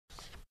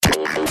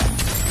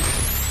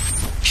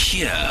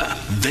Here,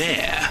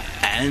 there,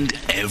 and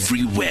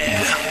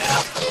everywhere.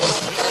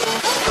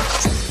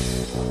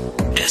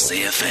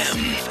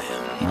 SAFM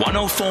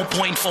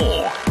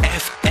 104.4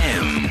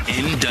 FM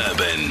in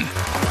Durban.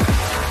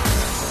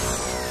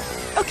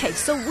 Okay,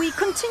 so we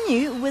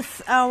continue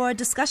with our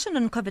discussion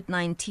on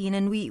COVID-19,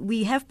 and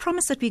we have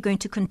promised that we're going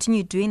to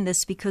continue doing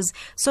this because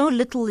so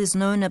little is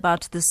known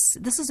about this.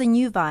 This is a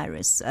new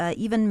virus.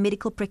 Even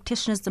medical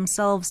practitioners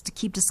themselves to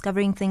keep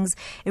discovering things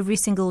every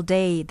single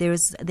day.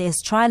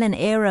 There's trial and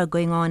error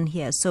going on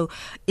here. So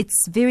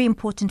it's very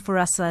important for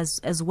us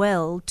as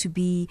well to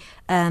be,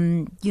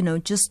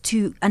 just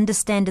to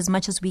understand as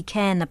much as we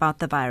can about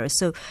the virus.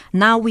 So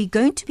now we're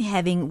going to be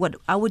having what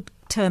I would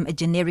term a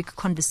generic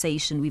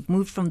conversation. We've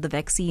moved from the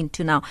vaccine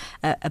to now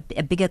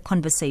a bigger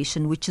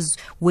conversation, which is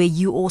where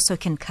you also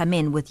can come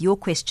in with your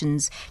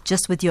questions,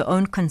 just with your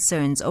own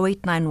concerns.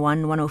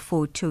 0891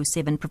 104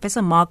 207.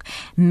 Professor Mark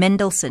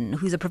Mendelsohn,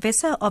 who's a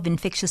professor of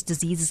infectious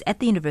diseases at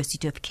the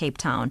University of Cape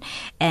Town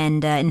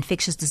and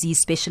infectious disease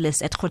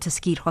specialist at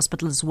Groote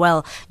Hospital as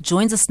well,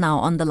 joins us now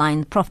on the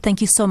line. Prof,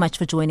 thank you so much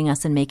for joining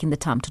us and making the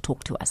time to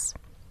talk to us.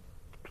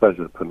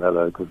 Pleasure,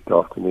 Pamela. Good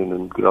afternoon,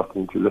 and good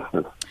afternoon to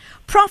listeners.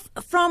 Prof,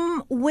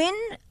 from when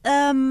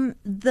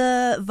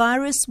the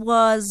virus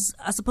was,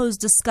 I suppose,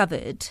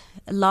 discovered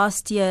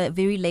last year,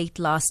 very late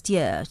last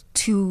year,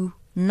 to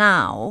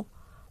now,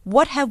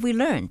 what have we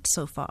learned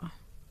so far?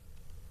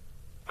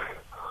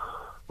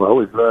 Well,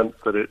 we've learned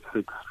that it's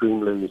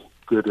extremely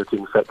good at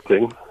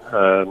infecting.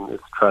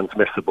 It's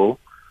transmissible.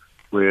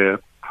 We're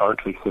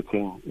currently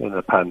sitting in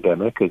a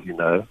pandemic, as you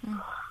know,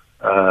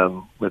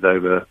 with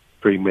over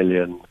 3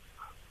 million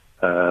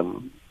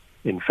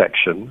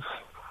infections.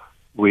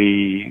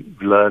 We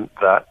learned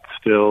that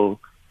still,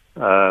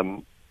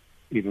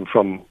 even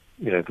from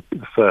the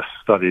first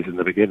studies in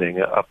the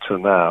beginning up to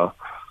now,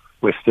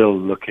 we're still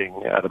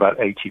looking at about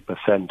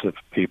 80% of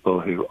people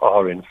who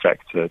are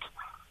infected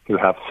who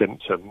have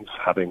symptoms,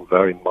 having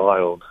very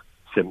mild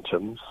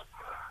symptoms.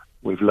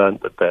 We've learned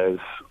that there's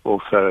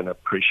also an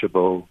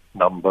appreciable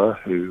number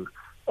who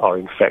are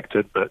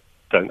infected but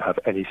don't have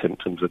any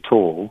symptoms at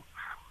all.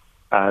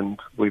 And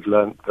we've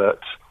learned that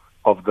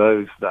of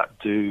those that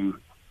do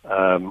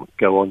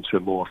go on to a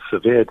more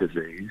severe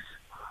disease,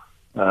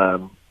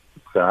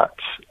 that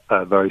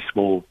a very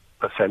small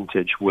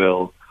percentage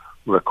will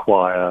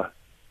require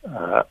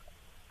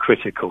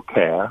critical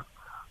care.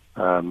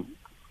 A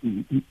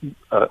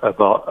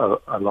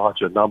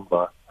larger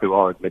number who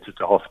are admitted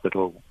to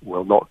hospital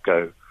will not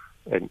go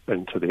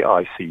into the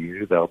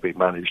ICU. They'll be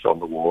managed on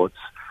the wards.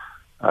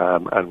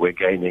 And we're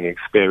gaining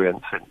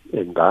experience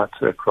in that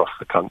across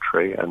the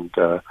country and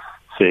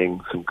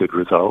seeing some good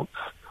results.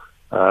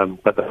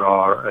 But there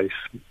are a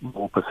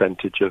small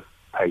percentage of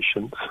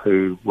patients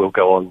who will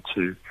go on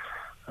to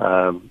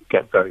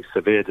get very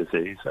severe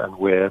disease, and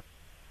we're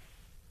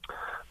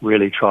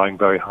really trying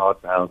very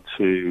hard now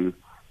to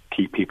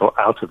keep people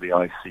out of the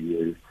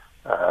ICU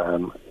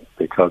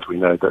because we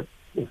know that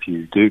if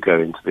you do go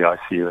into the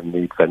ICU and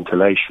need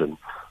ventilation,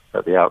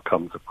 that the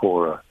outcomes are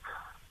poorer.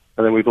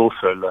 And then we've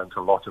also learned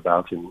a lot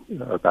about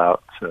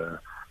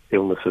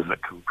illnesses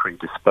that can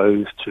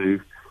predispose to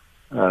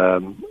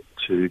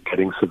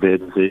getting severe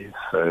disease.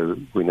 So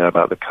we know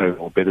about the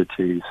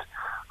comorbidities,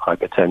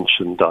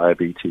 hypertension,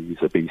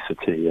 diabetes,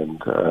 obesity,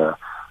 and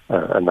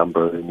a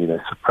number of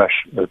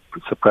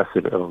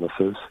suppressive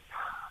illnesses.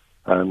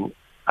 And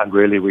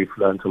really we've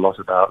learned a lot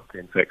about the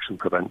infection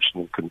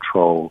prevention and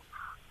control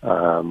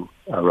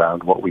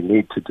around what we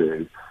need to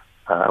do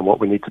and what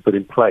we need to put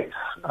in place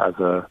as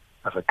a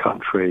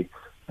country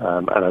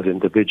and as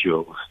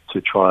individuals to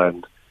try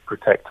and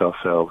protect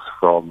ourselves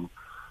from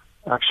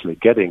actually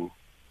getting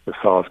the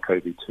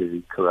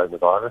SARS-CoV-2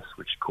 coronavirus,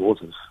 which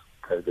causes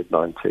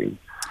COVID-19,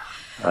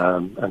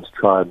 and to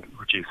try and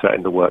reduce that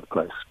in the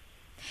workplace.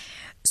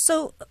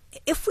 So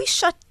if we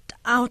shut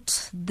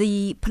out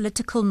the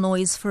political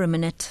noise for a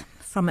minute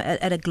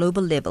at a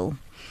global level,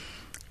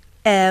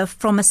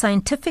 from a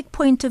scientific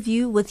point of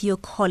view with your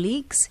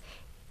colleagues,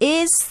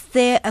 is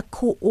there a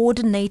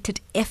coordinated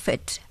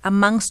effort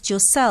amongst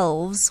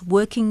yourselves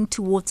working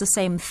towards the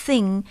same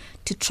thing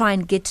to try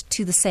and get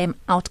to the same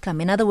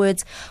outcome? In other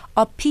words,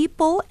 are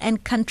people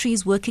and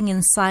countries working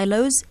in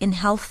silos in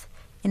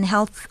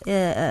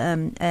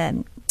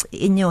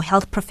your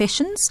health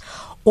professions,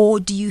 or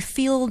do you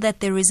feel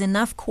that there is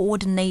enough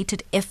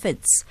coordinated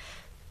efforts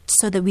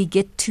so that we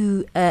get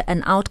to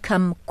an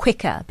outcome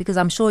quicker? Because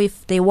I'm sure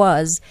if there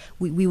was,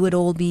 we would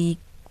all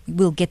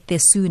we'll get there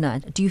sooner.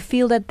 Do you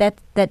feel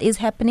that is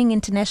happening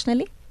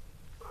internationally?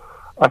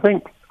 I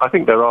think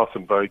there are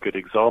some very good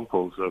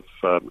examples of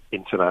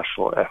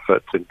international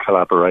efforts in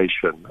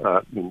collaboration.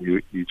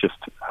 You just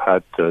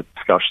had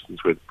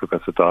discussions with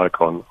Professor Dyack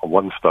on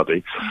one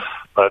study,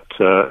 but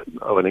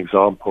an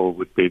example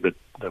would be the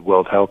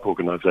World Health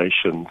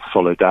Organization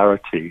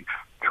Solidarity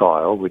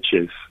trial, which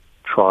is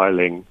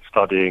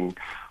studying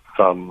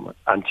some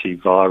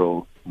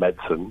antiviral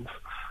medicines.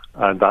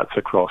 And that's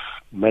across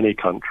many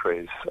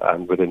countries,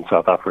 and within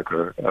South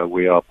Africa,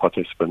 we are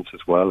participants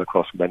as well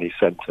across many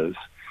centres.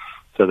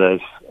 So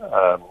there's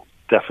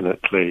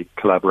definitely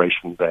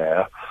collaboration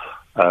there.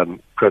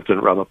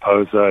 President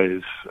Ramaphosa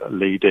is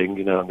leading,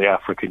 in the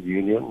African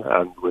Union,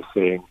 and we're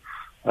seeing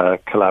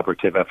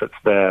collaborative efforts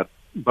there.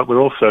 But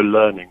we're also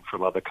learning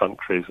from other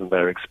countries and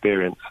their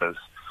experiences.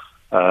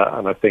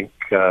 And I think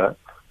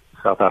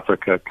South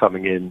Africa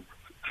coming in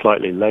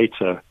slightly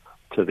later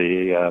to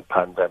the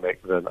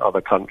pandemic than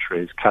other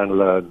countries can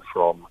learn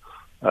from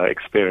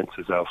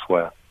experiences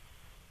elsewhere.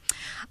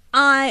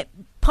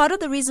 Part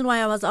of the reason why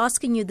I was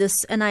asking you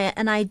this, and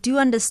I do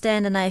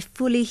understand and I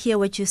fully hear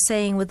what you're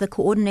saying with the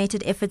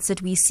coordinated efforts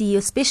that we see,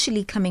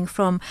 especially coming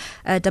from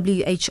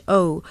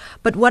WHO.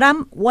 But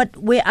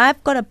where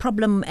I've got a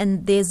problem,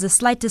 and there's a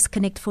slight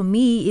disconnect for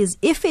me, is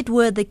if it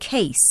were the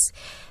case,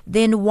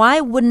 then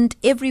why wouldn't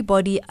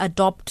everybody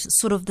adopt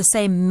sort of the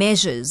same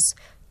measures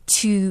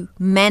to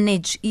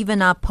manage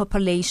even our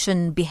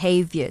population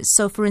behaviors?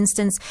 So, for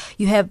instance,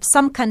 you have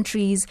some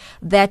countries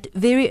that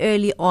very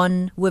early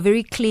on were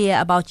very clear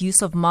about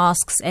use of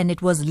masks, and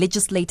it was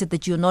legislated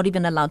that you're not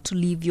even allowed to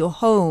leave your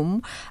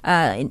home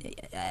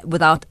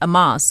without a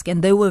mask,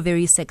 and they were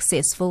very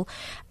successful.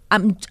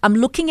 I'm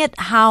looking at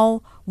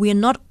how we're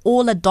not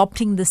all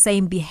adopting the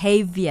same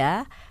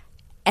behavior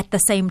at the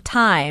same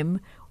time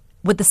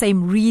with the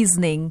same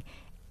reasoning,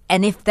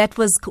 and if that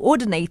was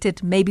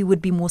coordinated, maybe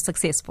would be more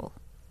successful.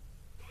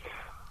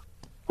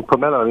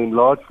 Pamela,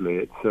 largely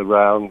it's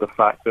around the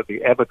fact that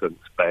the evidence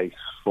base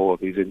for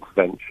these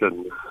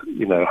interventions,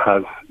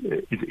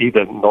 is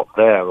either not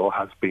there or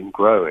has been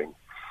growing.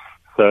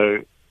 So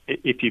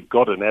if you've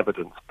got an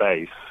evidence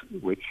base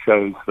which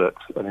shows that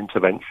an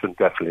intervention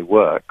definitely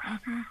works,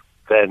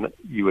 then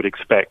you would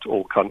expect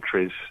all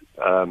countries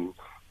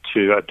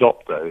to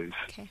adopt those,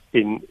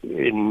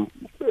 in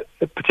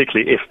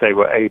particularly if they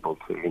were able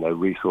to,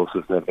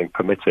 resources and everything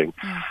permitting.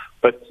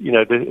 But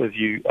as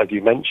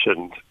you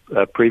mentioned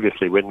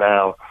previously, we're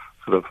now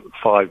sort of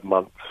 5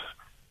 months,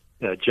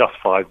 just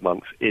 5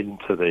 months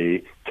into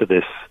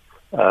this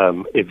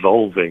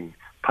evolving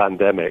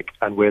pandemic,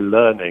 and we're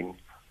learning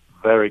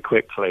very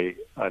quickly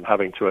and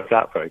having to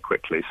adapt very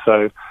quickly.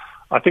 So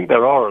I think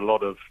there are a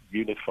lot of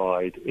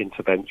unified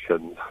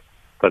interventions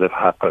that have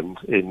happened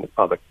in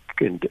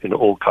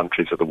all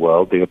countries of the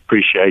world. The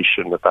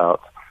appreciation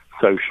about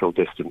social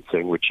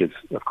distancing, which is,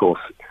 of course,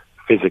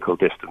 physical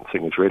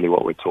distancing, is really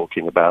what we're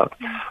talking about.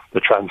 The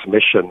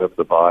transmission of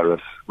the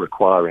virus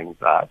requiring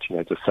that,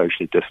 to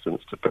socially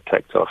distance to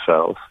protect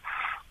ourselves.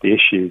 The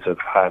issues of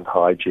hand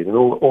hygiene and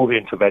all the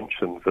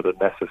interventions that are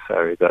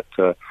necessary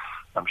that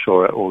I'm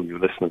sure all your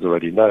listeners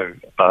already know.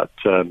 But,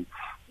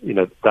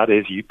 that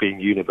is being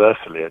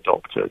universally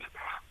adopted.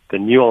 The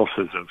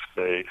nuances of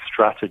the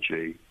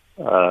strategy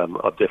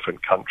of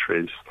different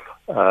countries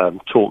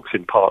talks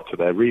in part to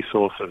their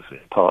resources, in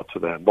part to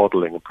their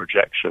modelling and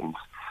projections,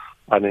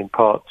 and in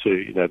part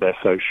to their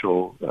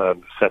social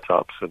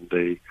setups and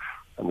the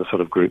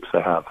sort of groups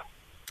they have.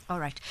 All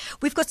right.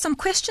 We've got some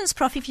questions,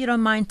 Prof, if you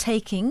don't mind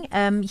taking.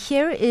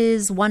 Here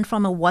is one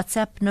from a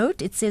WhatsApp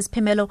note. It says,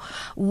 Pamela,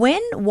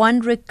 when one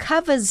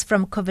recovers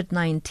from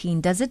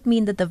COVID-19, does it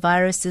mean that the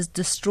virus is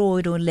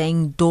destroyed or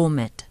laying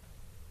dormant?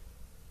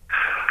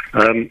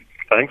 Thanks.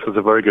 That's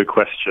a very good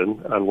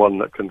question, and one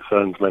that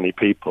concerns many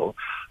people.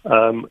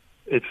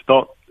 It's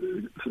not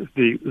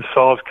the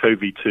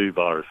SARS-CoV-2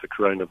 virus, the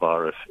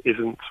coronavirus,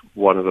 isn't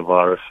one of the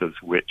viruses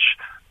which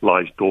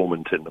lies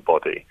dormant in the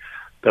body.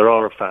 There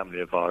are a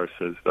family of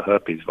viruses, the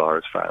herpes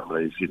virus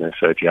families.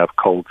 So if you have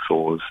cold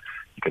sores,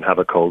 you can have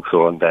a cold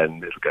sore and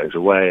then it goes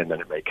away, and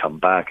then it may come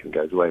back, and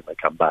goes away, it may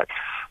come back.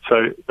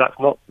 So that's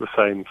not the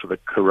same for the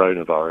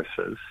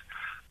coronaviruses.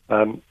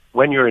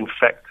 When you're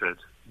infected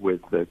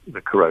with the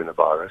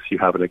coronavirus, you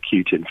have an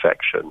acute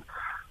infection.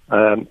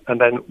 And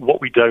then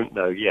what we don't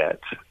know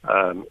yet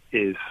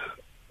is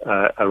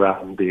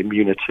around the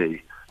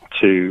immunity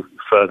to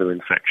further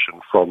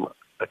infection from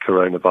a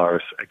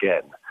coronavirus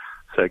again.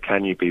 So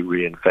can you be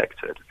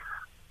reinfected?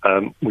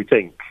 We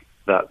think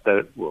that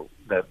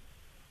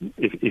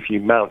if you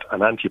mount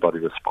an antibody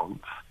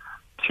response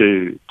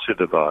to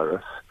the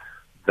virus,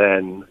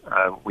 then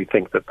we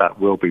think that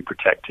will be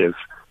protective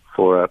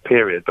for a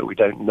period, but we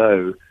don't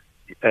know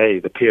A,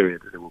 the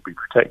period that it will be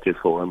protective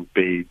for, and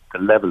B, the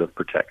level of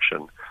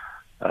protection.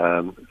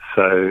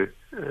 So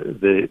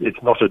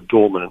it's not a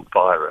dormant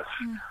virus,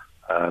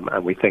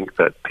 and we think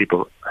that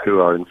people who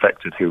are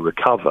infected who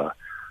recover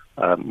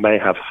may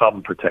have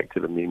some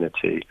protective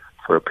immunity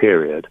for a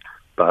period,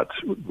 but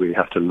we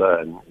have to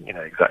learn,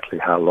 exactly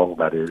how long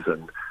that is,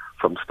 and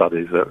from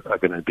studies that are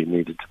going to be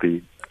needed to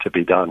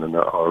be done and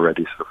are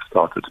already sort of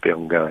started to be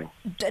ongoing.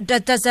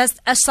 Does that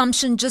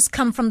assumption just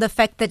come from the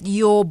fact that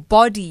your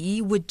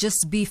body would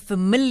just be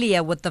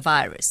familiar with the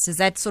virus? Is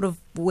that sort of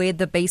where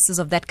the basis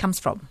of that comes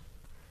from?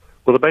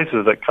 Well, the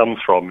basis that comes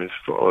from is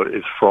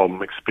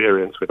from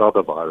experience with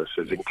other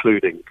viruses,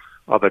 including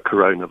other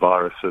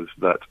coronaviruses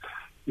that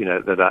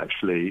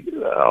actually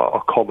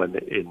are common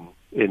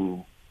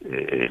in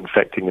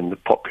infecting in the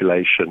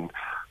population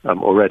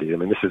already. I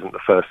mean, this isn't the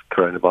first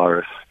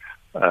coronavirus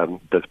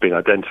that's been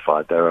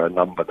identified. There are a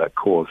number that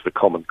cause the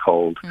common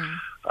cold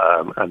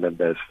And then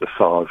there's the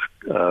SARS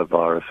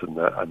virus and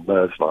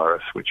MERS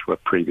virus, which were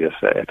previous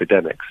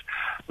epidemics.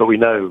 But we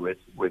know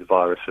with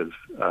viruses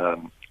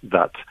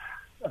that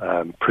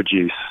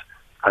produce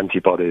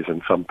antibodies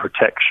and some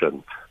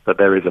protection, that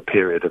there is a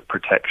period of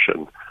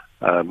protection.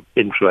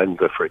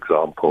 Influenza, for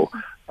example,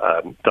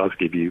 does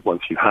give you,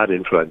 once you've had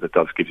influenza,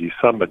 does give you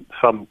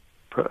some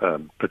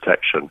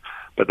protection,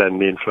 but then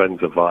the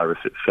influenza virus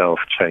itself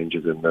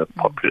changes in the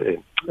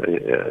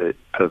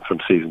from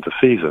season to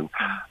season,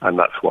 and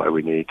that's why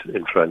we need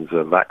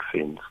influenza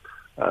vaccines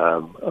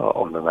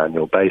on an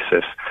annual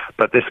basis.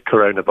 But this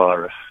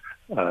coronavirus,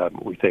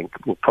 we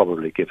think, will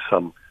probably give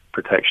some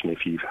protection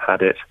if you've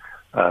had it,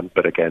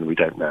 but again, we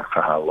don't know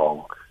for how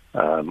long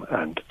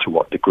and to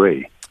what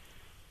degree.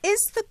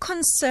 Is the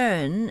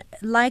concern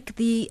like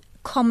the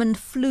common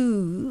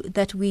flu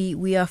that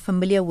we are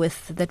familiar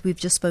with, that we've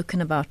just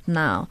spoken about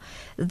now,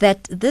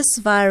 that this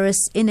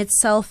virus in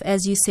itself,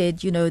 as you said,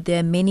 there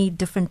are many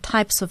different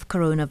types of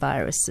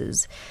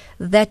coronaviruses,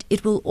 that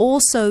it will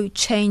also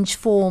change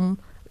form,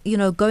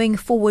 going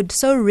forward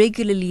so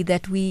regularly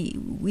that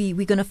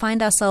we're going to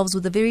find ourselves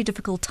with a very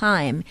difficult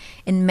time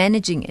in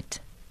managing it?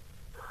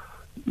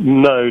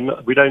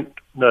 No, we don't.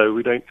 No,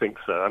 we don't think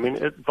so. I mean,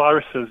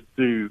 viruses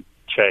do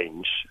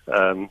change,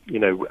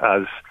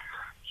 as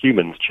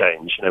humans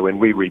change. When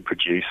we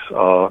reproduce,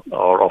 our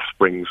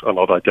offsprings are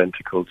not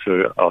identical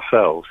to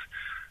ourselves,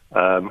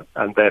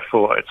 and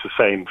therefore it's the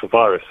same for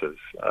viruses.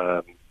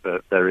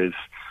 That there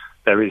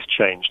is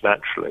change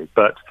naturally,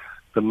 but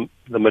the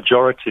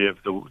majority of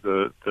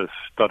the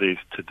studies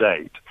to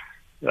date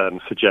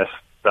suggest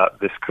that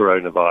this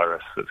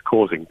coronavirus that's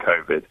causing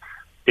COVID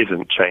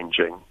isn't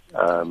changing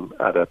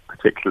at a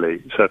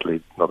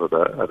certainly not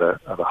at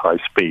a high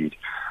speed.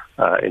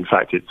 In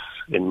fact, it's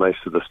in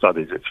most of the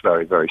studies, it's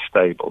very, very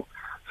stable.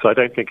 So I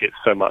don't think it's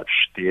so much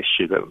the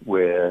issue that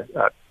we're.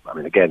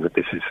 Again, that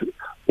this is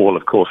all,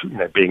 of course,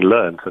 being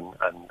learned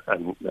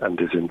and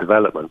is in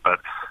development, but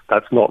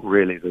that's not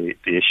really the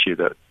issue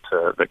that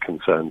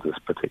concerns us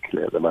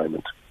particularly at the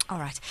moment. All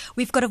right,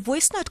 we've got a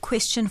voice note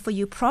question for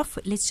you, Prof.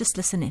 Let's just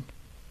listen in.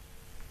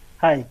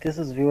 Hi, this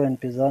is View and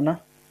Pizana.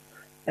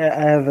 I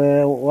have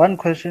one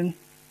question.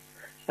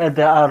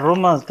 There are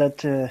rumors that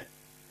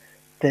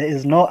there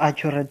is no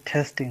accurate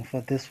testing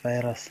for this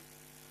virus.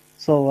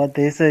 So what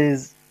they say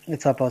is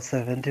it's about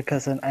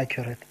 70%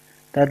 accurate.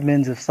 That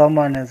means if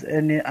someone has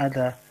any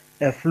other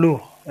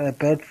flu, a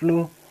bird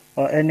flu,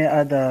 or any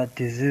other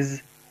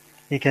disease,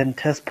 he can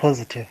test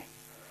positive.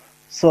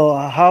 So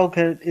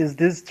is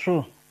this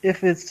true?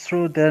 If it's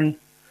true, then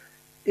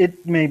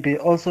it may be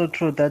also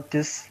true that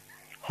this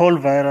whole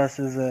virus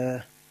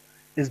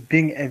is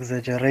being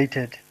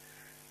exaggerated.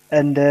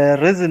 And the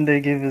reason they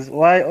give is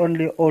why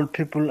only old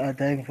people are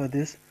dying for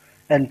this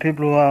and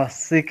people who are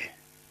sick.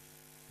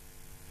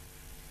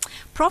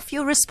 Prof,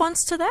 your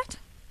response to that?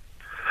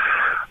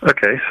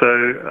 Okay,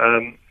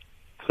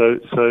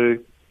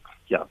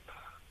 yeah.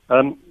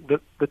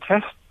 The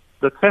test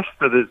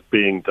that is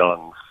being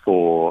done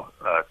for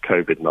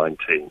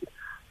COVID-19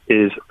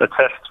 is a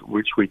test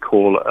which we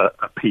call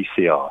a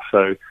PCR.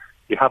 So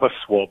you have a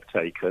swab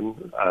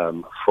taken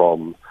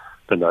from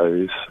the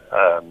nose,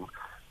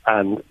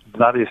 and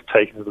that is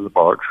taken to the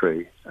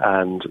laboratory,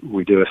 and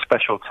we do a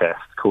special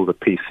test called a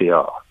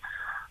PCR.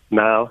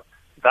 Now,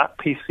 that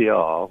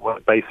PCR, what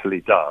it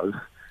basically does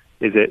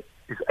is it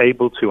is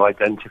able to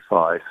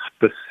identify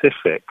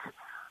specific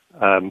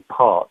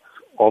parts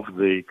of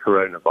the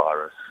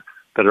coronavirus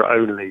that are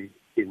only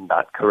in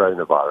that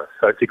coronavirus.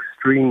 So it's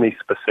extremely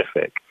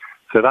specific.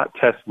 So that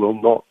test will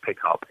not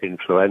pick up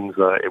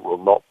influenza. It will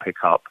not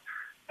pick up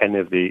any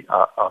of the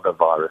other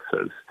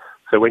viruses.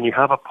 So when you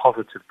have a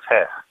positive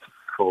test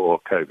for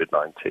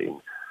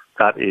COVID-19,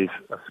 that is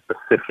a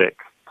specific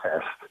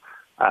test,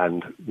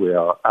 and we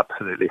are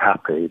absolutely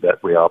happy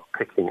that we are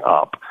picking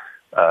up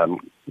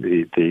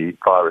the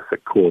virus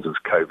that causes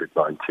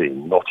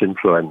COVID-19, not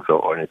influenza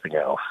or anything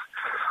else.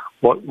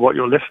 What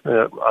your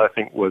listener, I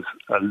think, was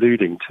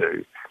alluding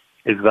to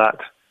is that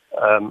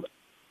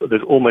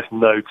there's almost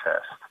no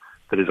test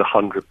that is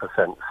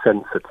 100%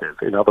 sensitive.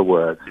 In other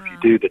words, if you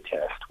do the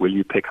test, will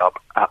you pick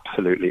up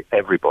absolutely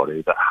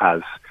everybody that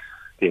has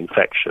the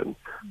infection?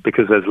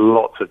 Because there's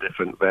lots of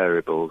different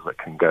variables that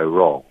can go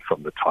wrong,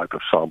 from the type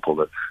of sample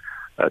that's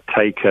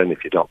taken,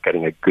 if you're not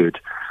getting a good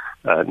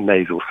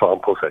nasal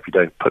sample, so if you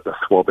don't put the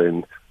swab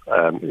in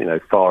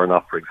far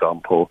enough, for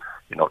example,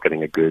 you're not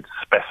getting a good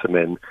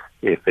specimen.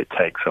 If it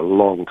takes a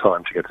long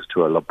time to get us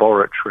to a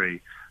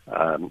laboratory,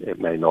 it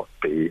may not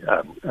be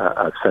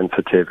as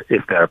sensitive.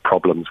 If there are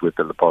problems with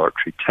the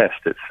laboratory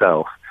test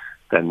itself,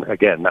 then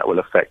again, that will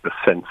affect the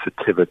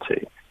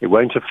sensitivity. It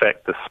won't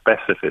affect the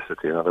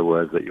specificity, in other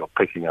words, that you're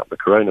picking up the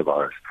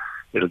coronavirus.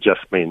 It'll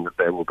just mean that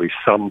there will be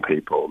some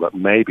people that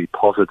may be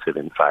positive,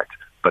 in fact,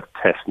 but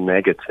test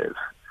negative.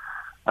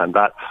 And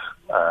that's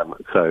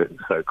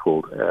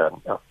so-called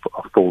a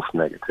false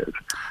negative.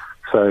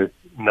 So,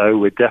 no,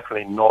 we're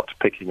definitely not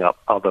picking up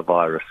other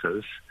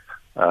viruses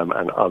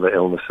and other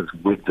illnesses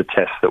with the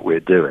tests that we're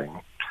doing.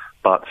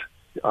 But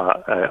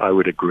I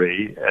would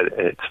agree,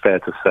 it's fair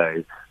to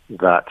say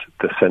that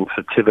the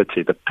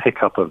sensitivity, the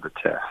pickup of the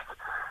test,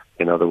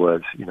 in other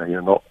words,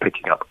 you're not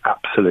picking up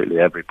absolutely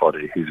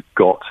everybody who's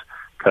got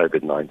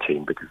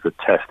COVID-19 because the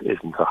test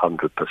isn't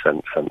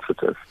 100%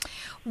 sensitive.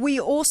 We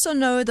also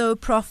know, though,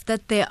 Prof,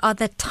 that there are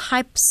other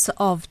types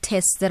of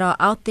tests that are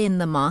out there in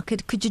the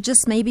market. Could you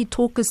just maybe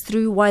talk us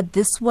through why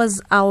this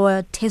was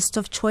our test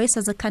of choice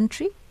as a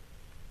country?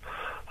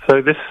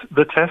 So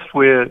the test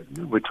we're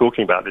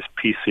talking about, this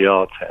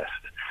PCR test,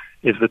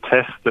 is the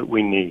test that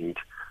we need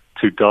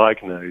to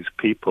diagnose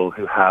people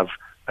who have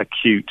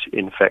acute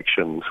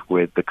infections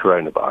with the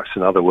coronavirus.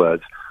 In other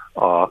words,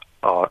 are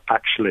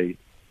actually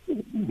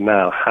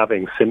now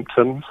having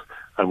symptoms,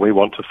 and we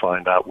want to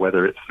find out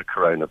whether it's the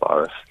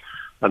coronavirus.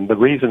 And the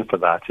reason for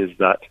that is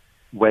that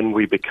when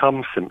we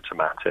become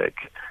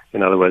symptomatic,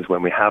 in other words,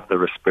 when we have the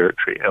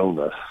respiratory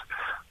illness,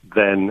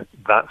 then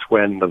that's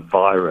when the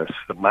virus,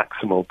 the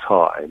maximal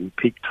time,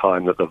 peak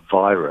time that the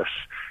virus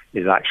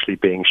is actually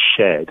being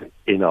shed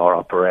in our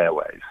upper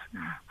airways.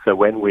 So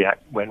when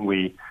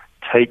we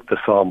take the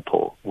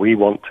sample, we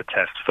want to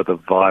test for the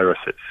virus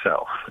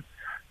itself,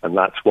 and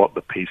that's what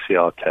the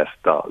PCR test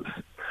does.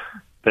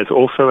 There's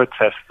also a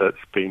test that's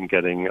been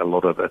getting a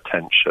lot of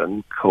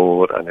attention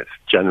and it's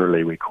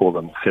generally, we call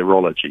them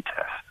serology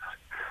tests.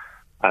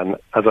 And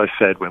as I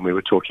said, when we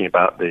were talking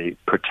about the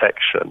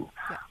protection,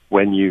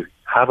 when you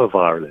have a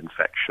viral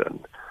infection,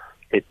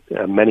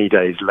 many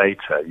days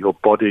later, your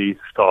body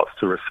starts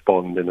to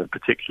respond in a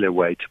particular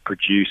way to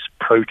produce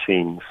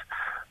proteins,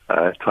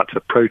 types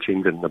of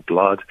proteins in the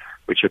blood,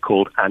 which are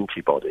called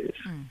antibodies.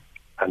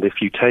 And if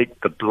you take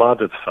the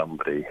blood of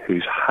somebody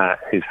who's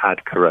had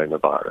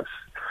coronavirus,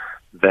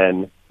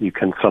 then you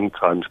can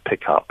sometimes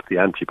pick up the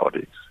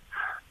antibodies,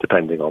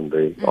 depending on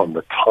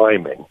the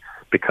timing,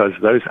 because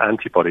those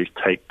antibodies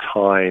take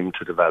time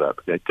to develop.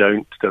 They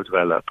don't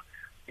develop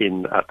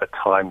at the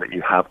time that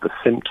you have the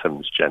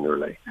symptoms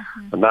generally.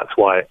 And that's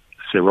why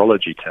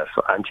serology tests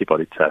or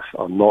antibody tests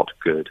are not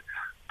good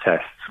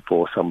tests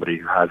for somebody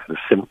who has the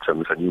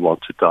symptoms and you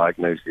want to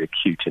diagnose the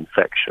acute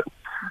infection.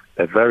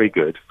 They're very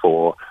good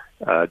for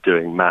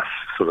doing mass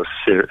sort of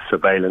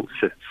surveillance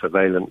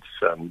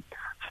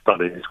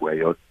studies where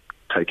you're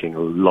taking a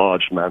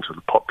large amount of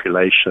the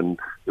population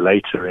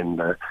later in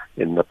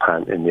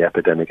the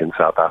epidemic in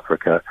South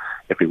Africa.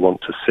 If we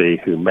want to see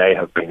who may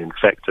have been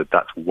infected,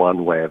 that's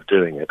one way of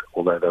doing it.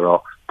 Although there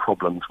are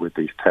problems with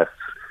these tests,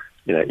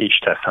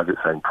 each test has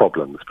its own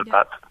problems, but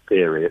that's the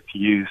theory. It's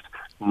used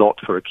not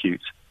for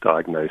acute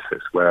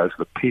diagnosis, whereas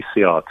the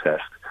PCR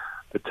test,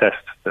 the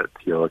test that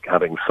you're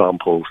having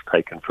samples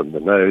taken from the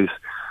nose,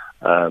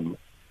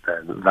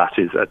 then that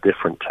is a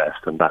different test,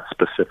 and that's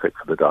specific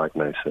for the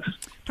diagnosis.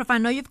 Prof, I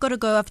know you've got to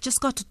go. I've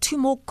just got two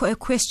more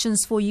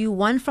questions for you.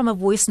 One from a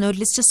voice note.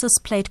 Let's just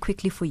play it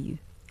quickly for you.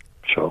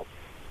 Sure.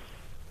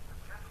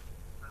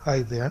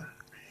 Hi there,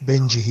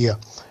 Benji here.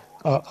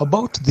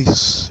 About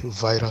this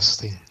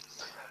virus thing,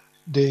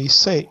 they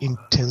say in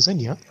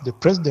Tanzania, the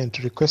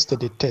president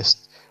requested a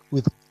test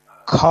with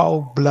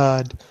cow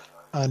blood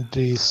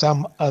and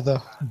some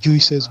other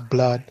juices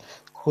blood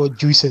or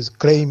juices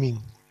claiming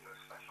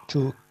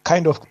to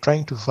kind of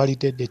trying to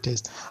validate the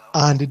test,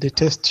 and the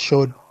test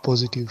showed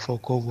positive for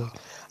COVID.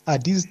 Are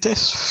these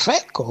tests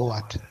fake or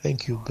what?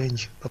 Thank you,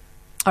 Benji.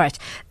 All right.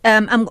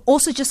 I'm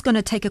also just going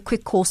to take a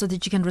quick call so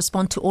that you can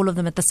respond to all of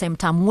them at the same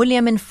time.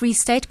 William in Free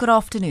State, good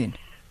afternoon.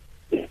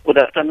 Good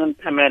afternoon,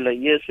 Pamela.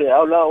 Yes,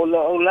 I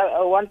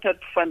wanted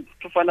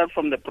to find out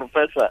from the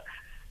professor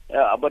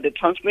about the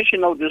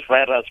transmission of this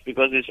virus,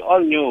 because it's all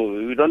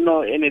new. We don't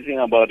know anything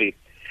about it.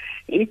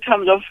 In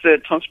terms of the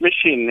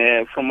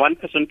transmission from one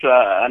person to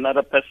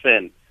another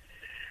person,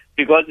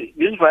 because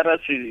this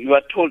virus, you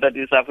are told that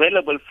it's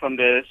available from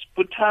the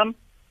sputum,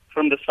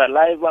 from the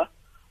saliva,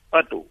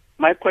 but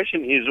my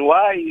question is,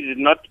 why is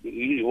not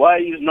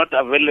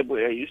available?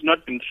 It's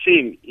not been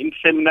seen in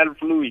seminal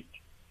fluid.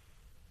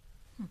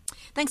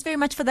 Thanks very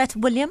much for that,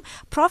 William.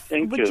 Prof,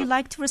 Thank would you. you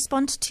like to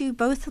respond to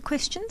both the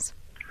questions?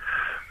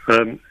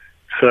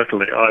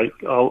 Certainly.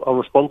 I'll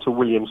respond to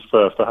William's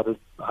first. I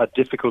had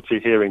difficulty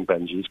hearing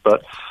Benji's,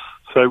 but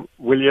so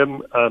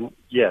William,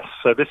 yes.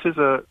 So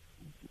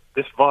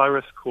this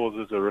virus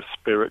causes a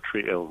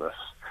respiratory illness,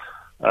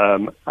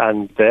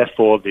 and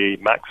therefore the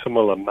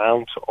maximal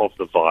amount of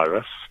the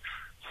virus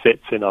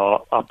sits in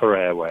our upper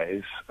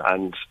airways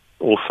and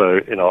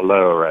also in our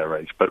lower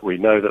airways. But we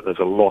know that there's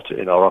a lot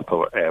in our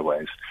upper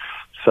airways.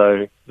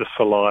 So the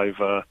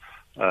saliva,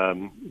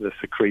 the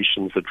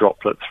secretions, the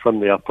droplets from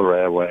the upper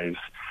airways,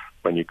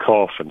 when you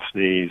cough and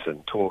sneeze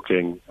and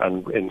talking,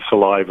 and in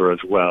saliva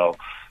as well,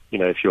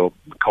 if you're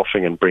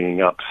coughing and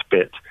bringing up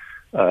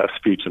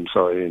sputum,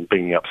 and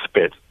bringing up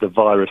spit, the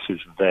virus is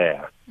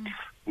there.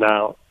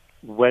 Now,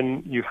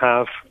 when you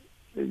have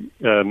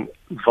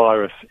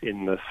virus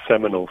in the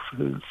seminal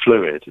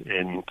fluid,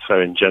 in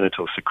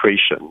genital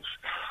secretions,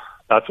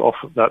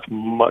 that's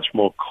much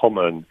more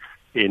common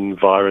in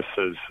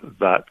viruses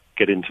that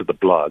get into the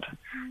blood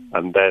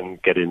and then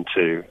get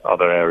into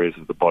other areas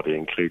of the body,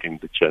 including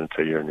the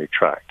genitourinary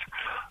tract,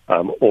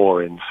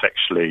 or in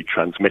sexually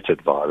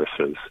transmitted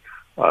viruses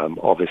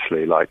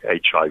obviously like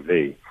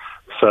HIV.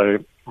 So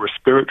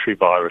respiratory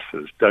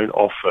viruses don't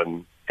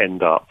often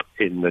end up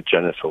in the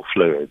genital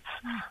fluids.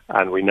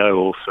 And we know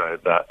also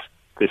that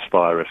this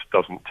virus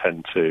doesn't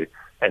tend to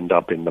end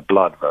up in the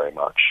blood very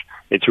much.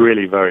 It's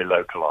really very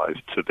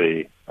localized to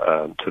the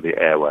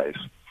airways.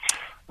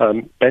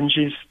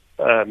 Benji's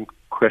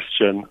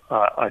question,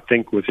 I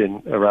think, was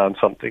in around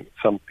something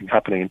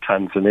happening in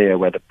Tanzania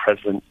where the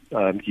president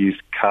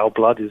used cow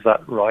blood. Is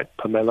that right,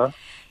 Pamela?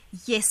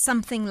 Yes,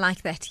 something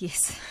like that.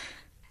 Yes.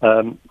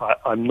 I'm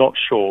not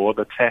sure.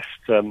 The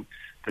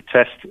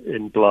test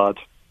in blood.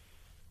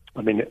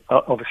 I mean,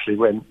 obviously,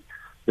 when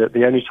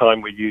the only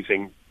time we're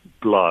using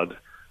blood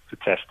for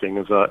testing,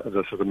 as I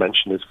sort of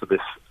mentioned, is for this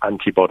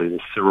antibody,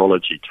 this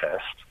serology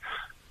test,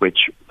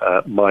 which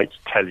might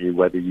tell you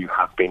whether you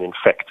have been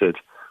infected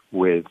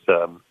with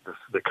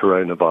the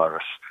coronavirus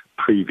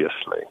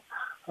previously.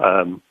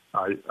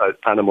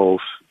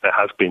 Animals, there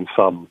has been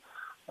some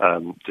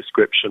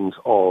descriptions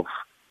of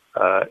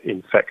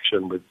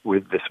infection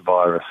with this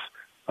virus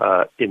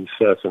in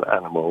certain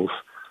animals,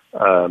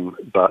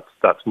 but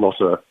that's not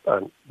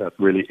that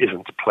really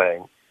isn't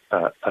playing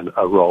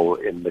a role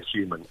in the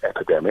human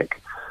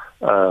epidemic.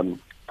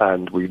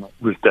 And we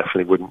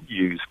definitely wouldn't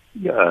use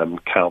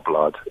cow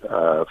blood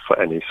for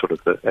any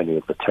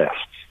of the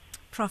tests.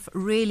 Prof,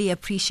 really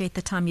appreciate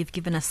the time you've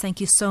given us.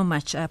 Thank you so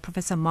much.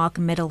 Professor Mark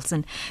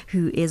Mendelsohn,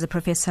 who is a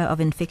professor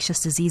of infectious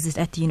diseases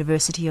at the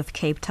University of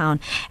Cape Town,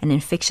 an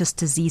infectious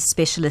disease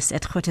specialist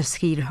at Groote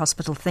Schuur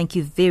Hospital. Thank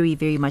you very,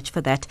 very much for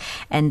that.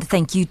 And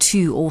thank you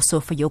too also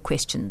for your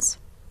questions.